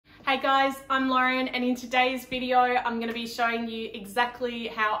Hey guys, I'm Lauren, and in today's video I'm going to be showing you exactly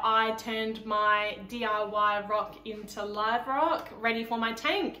how I turned my DIY rock into live rock ready for my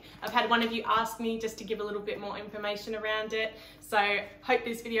tank. I've had one of you ask me just to give a little bit more information around it, so hope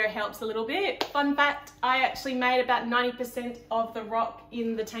this video helps a little bit. Fun fact, I actually made about 90% of the rock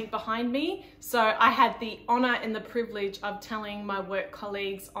in the tank behind me, so I had the honour and the privilege of telling my work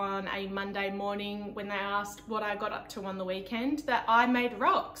colleagues on a Monday morning when they asked what I got up to on the weekend that I made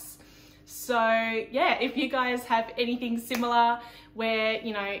rocks. So yeah, if you guys have anything similar where,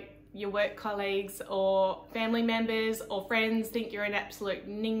 you know, your work colleagues or family members or friends think you're an absolute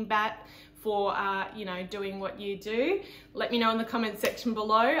ningbat for, you know, doing what you do, let me know in the comment section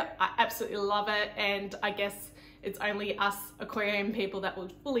below. I absolutely love it, and I guess it's only us aquarium people that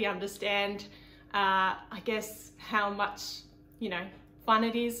would fully understand, I guess, how much, you know, fun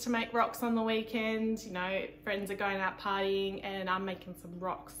it is to make rocks on the weekend. You know, friends are going out partying and I'm making some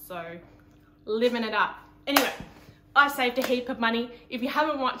rocks, so living it up. Anyway, I saved a heap of money. If you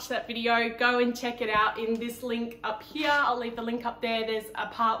haven't watched that video, go and check it out in this link up here. I'll leave the link up there. There's a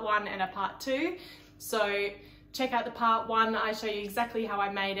part 1 and a part 2. So check out the part 1. I show you exactly how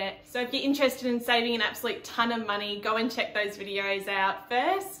I made it. So if you're interested in saving an absolute ton of money, go and check those videos out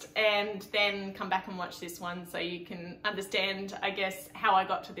first and then come back and watch this one so you can understand, I guess, how I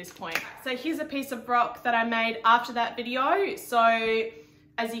got to this point. So here's a piece of rock that I made after that video. So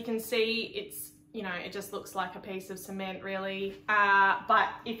as you can see, it's, you know, it just looks like a piece of cement really. But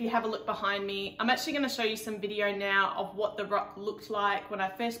if you have a look behind me, I'm actually going to show you some video now of what the rock looked like when I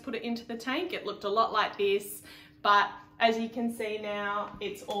first put it into the tank. It looked a lot like this, but as you can see now,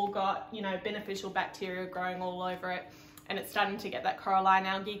 it's all got, you know, beneficial bacteria growing all over it, and it's starting to get that coralline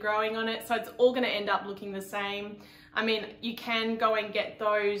algae growing on it. So it's all going to end up looking the same. I mean, you can go and get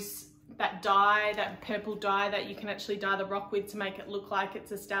that dye, that purple dye that you can actually dye the rock with to make it look like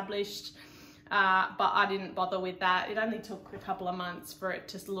it's established. But I didn't bother with that. It only took a couple of months for it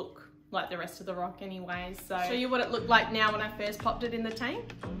to look like the rest of the rock anyway. So I'll show you what it looked like now when I first popped it in the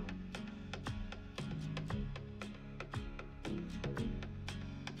tank.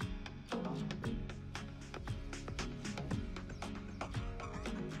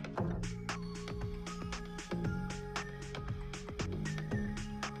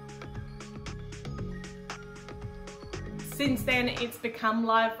 Since then, it's become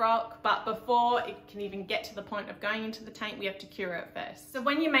live rock, but before it can even get to the point of going into the tank, we have to cure it first. So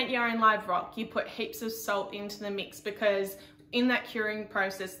when you make your own live rock, you put heaps of salt into the mix, because in that curing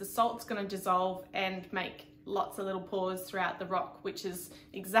process, the salt's going to dissolve and make lots of little pores throughout the rock, which is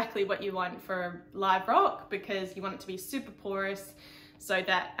exactly what you want for a live rock, because you want it to be super porous so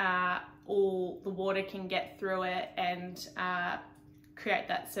that all the water can get through it and create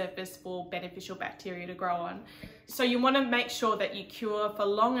that surface for beneficial bacteria to grow on. So you want to make sure that you cure for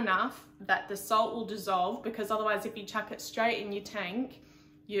long enough that the salt will dissolve, because otherwise if you chuck it straight in your tank,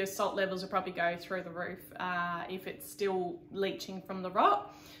 your salt levels will probably go through the roof if it's still leaching from the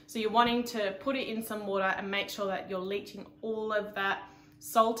rock. So you're wanting to put it in some water and make sure that you're leaching all of that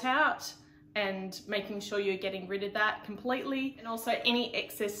salt out and making sure you're getting rid of that completely. And also any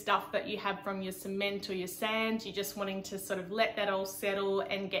excess stuff that you have from your cement or your sand, you're just wanting to sort of let that all settle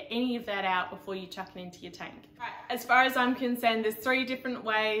and get any of that out before you chuck it into your tank. Right. As far as I'm concerned, there's 3 different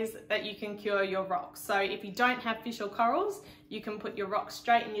ways that you can cure your rocks. So if you don't have fish or corals, you can put your rocks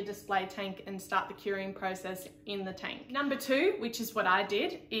straight in your display tank and start the curing process in the tank. Number 2, which is what I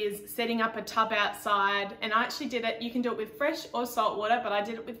did, is setting up a tub outside. And I actually did it, you can do it with fresh or salt water, but I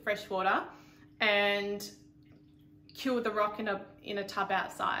did it with fresh water, and cure the rock in a tub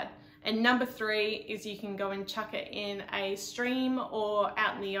outside. And number 3 is you can go and chuck it in a stream or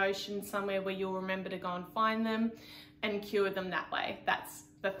out in the ocean somewhere where you'll remember to go and find them and cure them that way. That's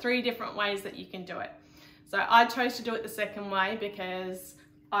the 3 different ways that you can do it. So I chose to do it the second way because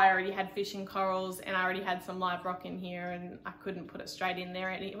I already had fish and corals and I already had some live rock in here and I couldn't put it straight in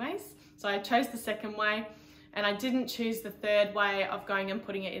there anyways. So I chose the second way. And I didn't choose the third way of going and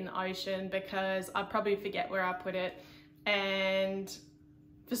putting it in the ocean because I'd probably forget where I put it. And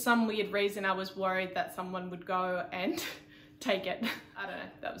for some weird reason, I was worried that someone would go and take it. I don't know,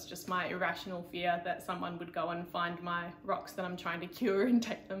 that was just my irrational fear that someone would go and find my rocks that I'm trying to cure and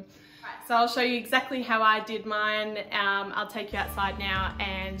take them. Right, so I'll show you exactly how I did mine. I'll take you outside now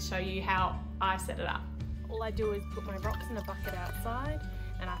and show you how I set it up. All I do is put my rocks in a bucket outside,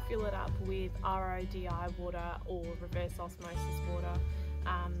 and I fill it up with RODI water or reverse osmosis water.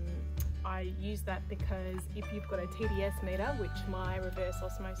 I use that because if you've got a TDS meter, which my reverse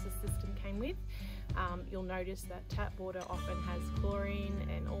osmosis system came with, you'll notice that tap water often has chlorine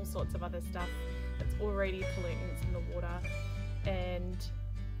and all sorts of other stuff that's already pollutants in the water. And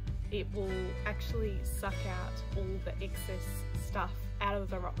it will actually suck out all the excess stuff out of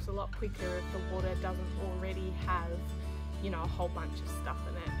the rocks a lot quicker if the water doesn't already have, you know, a whole bunch of stuff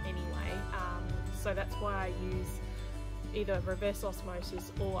in it anyway. So that's why I use either reverse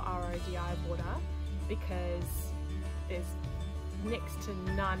osmosis or RODI water, because there's next to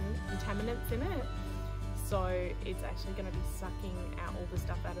none contaminants in it. So it's actually going to be sucking out all the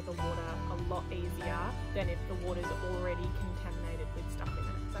stuff out of the water a lot easier than if the water's already contaminated with stuff in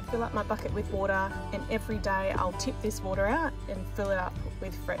it. So I fill up my bucket with water, and every day I'll tip this water out and fill it up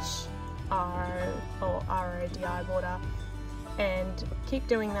with fresh RO or RODI water, and keep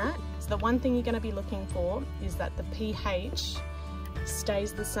doing that. So the one thing you're going to be looking for is that the pH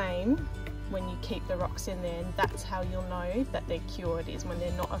stays the same when you keep the rocks in there, and that's how you'll know that they're cured, is when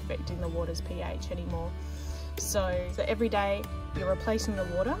they're not affecting the water's pH anymore. So every day you're replacing the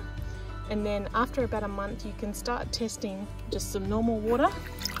water, and then after about a month you can start testing just some normal water,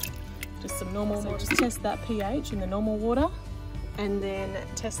 just test that pH in the normal water, and then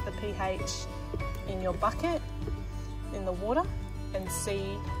test the pH in your bucket in the water and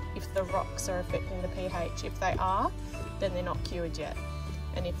see if the rocks are affecting the pH. If they are, then they're not cured yet.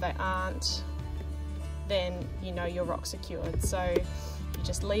 And if they aren't, then you know your rocks are cured. So you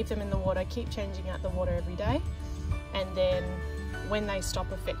just leave them in the water, keep changing out the water every day, and then when they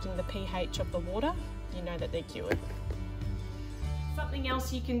stop affecting the pH of the water, you know that they're cured. Something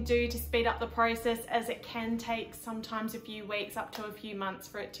else you can do to speed up the process, as it can take sometimes a few weeks up to a few months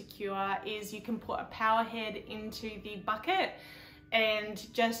for it to cure, is you can put a power head into the bucket and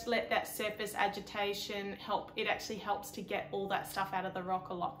just let that surface agitation help. It actually helps to get all that stuff out of the rock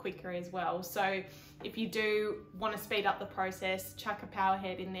a lot quicker as well. So if you do want to speed up the process, chuck a power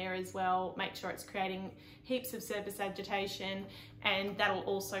head in there as well. Make sure it's creating heaps of surface agitation, and that'll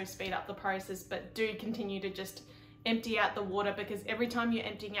also speed up the process. But do continue to just empty out the water, because every time you're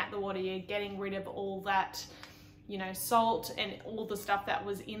emptying out the water, you're getting rid of all that, you know, salt and all the stuff that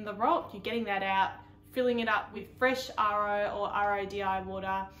was in the rock. You're getting that out, filling it up with fresh RO or RODI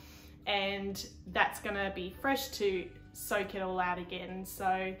water, and that's gonna be fresh to soak it all out again.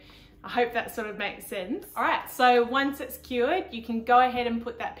 So I hope that sort of makes sense. All right, so once it's cured, you can go ahead and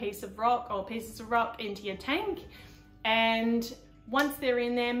put that piece of rock or pieces of rock into your tank, and once they're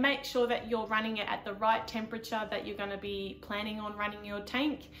in there, make sure that you're running it at the right temperature that you're gonna be planning on running your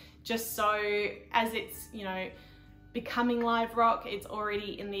tank, just so as it's, you know, becoming live rock, it's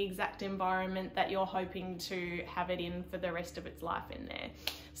already in the exact environment that you're hoping to have it in for the rest of its life in there.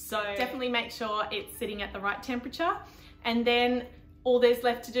 So definitely make sure it's sitting at the right temperature, and then all there's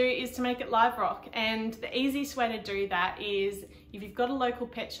left to do is to make it live rock. And the easiest way to do that is, if you've got a local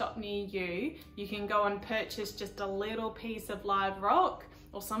pet shop near you, you can go and purchase just a little piece of live rock,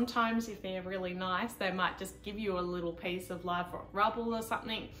 or sometimes if they're really nice, they might just give you a little piece of live rock rubble or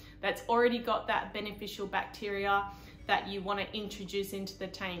something that's already got that beneficial bacteria that you want to introduce into the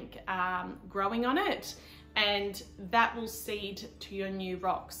tank growing on it, and that will seed to your new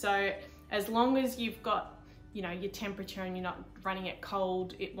rock. So as long as you've got, you know, your temperature and you're not running it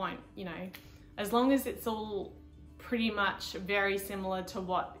cold, it won't, you know, as long as it's all pretty much very similar to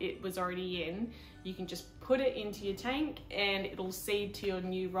what it was already in, you can just put it into your tank and it'll seed to your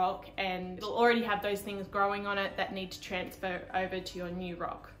new rock, and it'll already have those things growing on it that need to transfer over to your new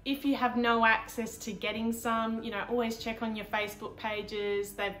rock. If you have no access to getting some, you know, always check on your Facebook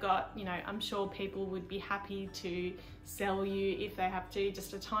pages. They've got, you know, I'm sure people would be happy to sell you, if they have to,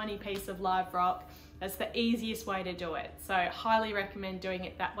 just a tiny piece of live rock. That's the easiest way to do it. So highly recommend doing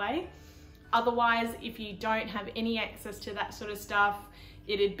it that way. Otherwise, if you don't have any access to that sort of stuff,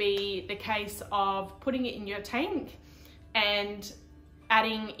 it'd be the case of putting it in your tank and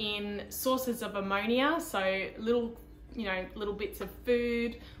adding in sources of ammonia, so little, you know, little bits of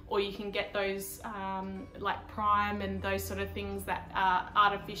food, or you can get those like Prime and those sort of things that are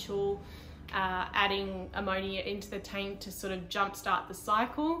artificial, adding ammonia into the tank to sort of jumpstart the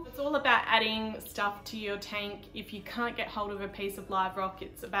cycle. It's all about adding stuff to your tank. If you can't get hold of a piece of live rock,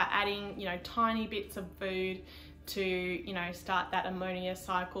 it's about adding, you know, tiny bits of food to, you know, start that ammonia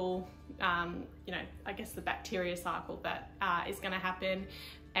cycle, you know, I guess the bacteria cycle that is going to happen,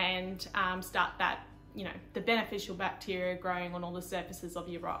 and start that, you know, the beneficial bacteria growing on all the surfaces of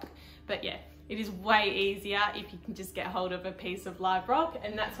your rock. But yeah, it is way easier if you can just get hold of a piece of live rock,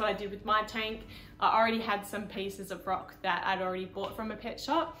 and that's what I did with my tank. I already had some pieces of rock that I'd already bought from a pet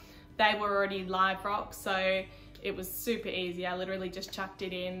shop. They were already live rock, so it was super easy. I literally just chucked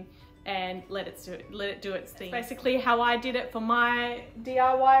it in and let it do its thing. That's basically how I did it for my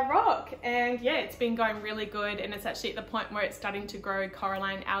DIY rock, and yeah, it's been going really good, and it's actually at the point where it's starting to grow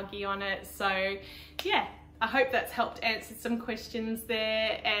coralline algae on it. So yeah, I hope that's helped answer some questions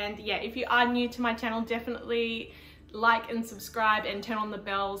there. And yeah, if you are new to my channel, definitely like and subscribe and turn on the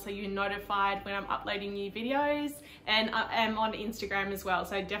bell so you're notified when I'm uploading new videos. And I am on Instagram as well,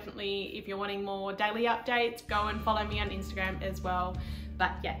 so definitely if you're wanting more daily updates, go and follow me on Instagram as well.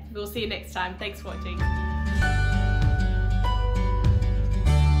 But yeah, we'll see you next time. Thanks for watching.